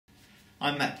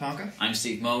I'm Matt Parker. I'm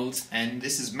Steve Mould. And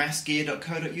this is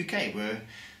mathsgear.co.uk, where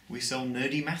we sell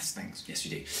nerdy maths things. Yes, we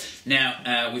do.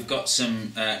 Now, we've got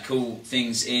some cool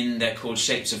things in. They're called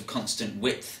shapes of constant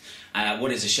width.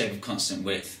 What is a shape of constant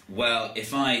width? Well,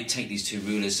 if I take these two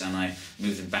rulers and I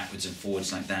move them backwards and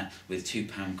forwards like that with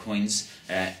 £2 coins,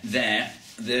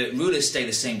 the rulers stay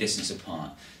the same distance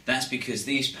apart. That's because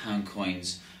these pound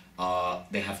coins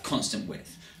they have constant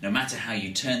width. No matter how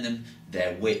you turn them,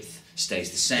 their width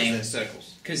stays the same. Because they're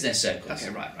circles. Because they're circles.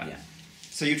 Okay, right. Yeah.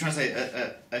 So you're trying to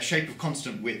say a shape of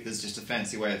constant width is just a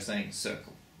fancy way of saying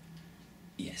circle?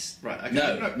 Yes. Right. Okay.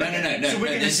 No. So we're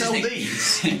going to sell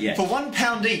these yeah. for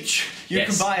 £1 each. You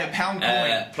can buy a pound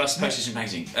coin plus postage and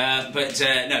packaging.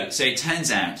 No. So it turns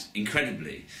out,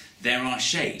 incredibly, there are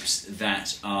shapes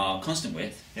that are constant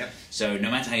width. Yep. So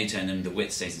no matter how you turn them, the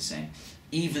width stays the same,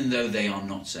 even though they are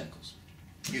not circles.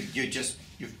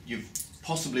 You've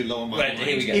possibly lowered my Right,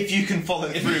 here we go. If you can follow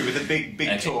through with a big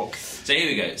okay. talk. So here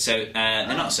we go. So they're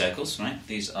not circles, right?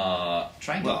 These are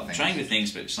triangular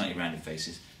things, but slightly rounded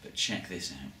faces. But check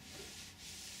this out.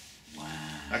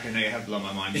 Wow. Okay, now you have blown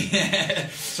my mind.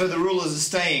 So the rulers are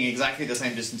staying exactly the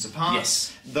same distance apart.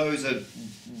 Yes. Those are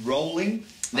rolling.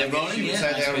 They're rolling, yeah.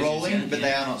 So they're rolling, but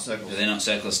they are not circles. But they're not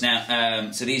circles.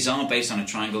 Now, so these are based on a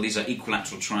triangle. These are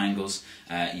equilateral triangles.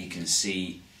 You can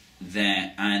see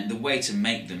there, and the way to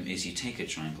make them is you take a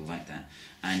triangle like that,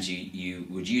 and you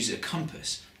would use a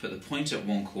compass, put the pointer at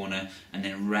one corner, and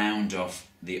then round off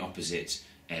the opposite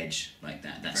edge like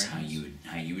that. That's how you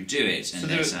would do it, and so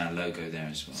there's our logo there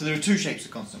as well. So there are two shapes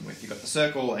of constant width. You've got the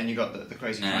circle and you've got the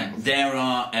crazy triangle. There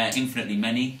are infinitely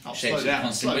many shapes of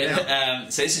constant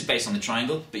width. So this is based on the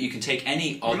triangle, but you can take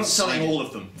any odd. We're not selling all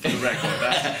of them, for the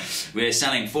record. We're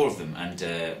selling 4 of them, and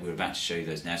we're about to show you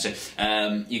those now. So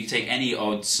you can take any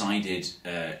odd-sided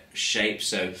shape.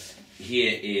 So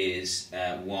here is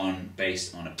one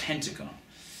based on a pentagon.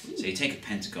 So you take a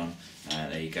pentagon.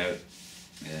 There you go.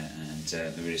 And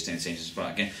the ruler staying the same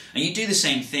spot again. And you do the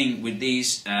same thing with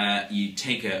these. You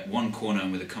take one corner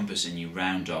with a compass and you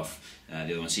round off the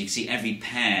other one. So you can see every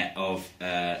pair of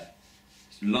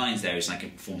lines there is like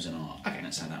it forms an arc. Okay.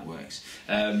 That's how that works.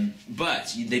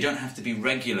 But they don't have to be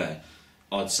regular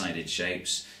odd-sided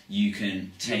shapes. You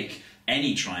can take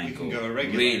any triangle. You can go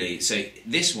irregular. Really. So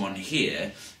this one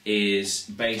here is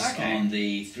based on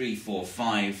the 3, 4,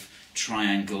 5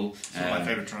 triangle. It's one of my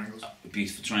favourite triangles.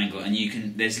 Beautiful triangle, and you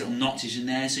can. There's little notches in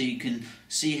there, so you can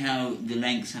see how the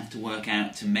lengths have to work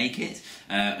out to make it.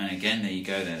 And again, there you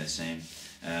go. They're the same.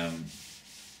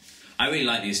 I really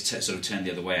like these sort of turned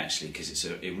the other way actually, because it's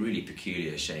a really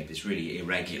peculiar shape. It's really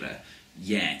irregular,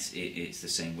 yet it's the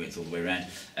same width all the way around.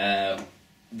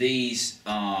 These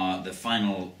are the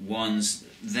final ones.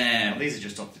 These are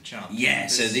just off the chart. Yeah,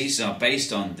 so these are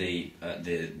based on the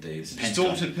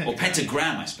pentagon, or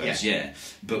pentagram, I suppose. Yeah,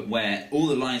 but where all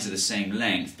the lines are the same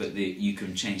length, but you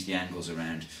can change the angles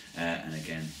around. And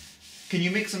again, can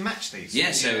you mix and match these?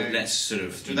 Yeah, so let's sort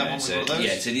of do that one with all those.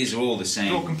 Yeah, so these are all the same.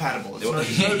 They're all compatible.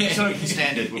 It's no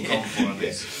standard we've gone for on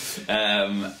this.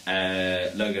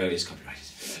 Logo is copyrighted.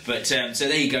 But so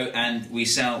there you go, and we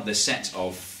sell the set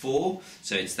of 4.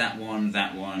 So it's that one,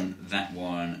 that one, that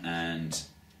one, and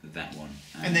that one.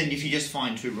 And then if you just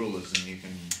find 2 rulers, then you can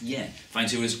find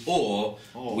 2 rulers, or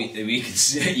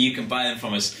you can buy them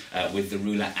from us with the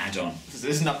ruler add-on.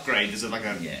 There's an upgrade. There's like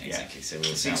a exactly. So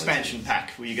we'll it's an expansion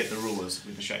pack where you get the rulers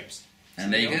with the shapes.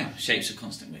 And there you go, shapes of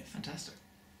constant width. Fantastic.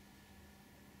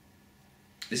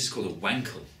 This is called a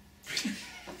wankle.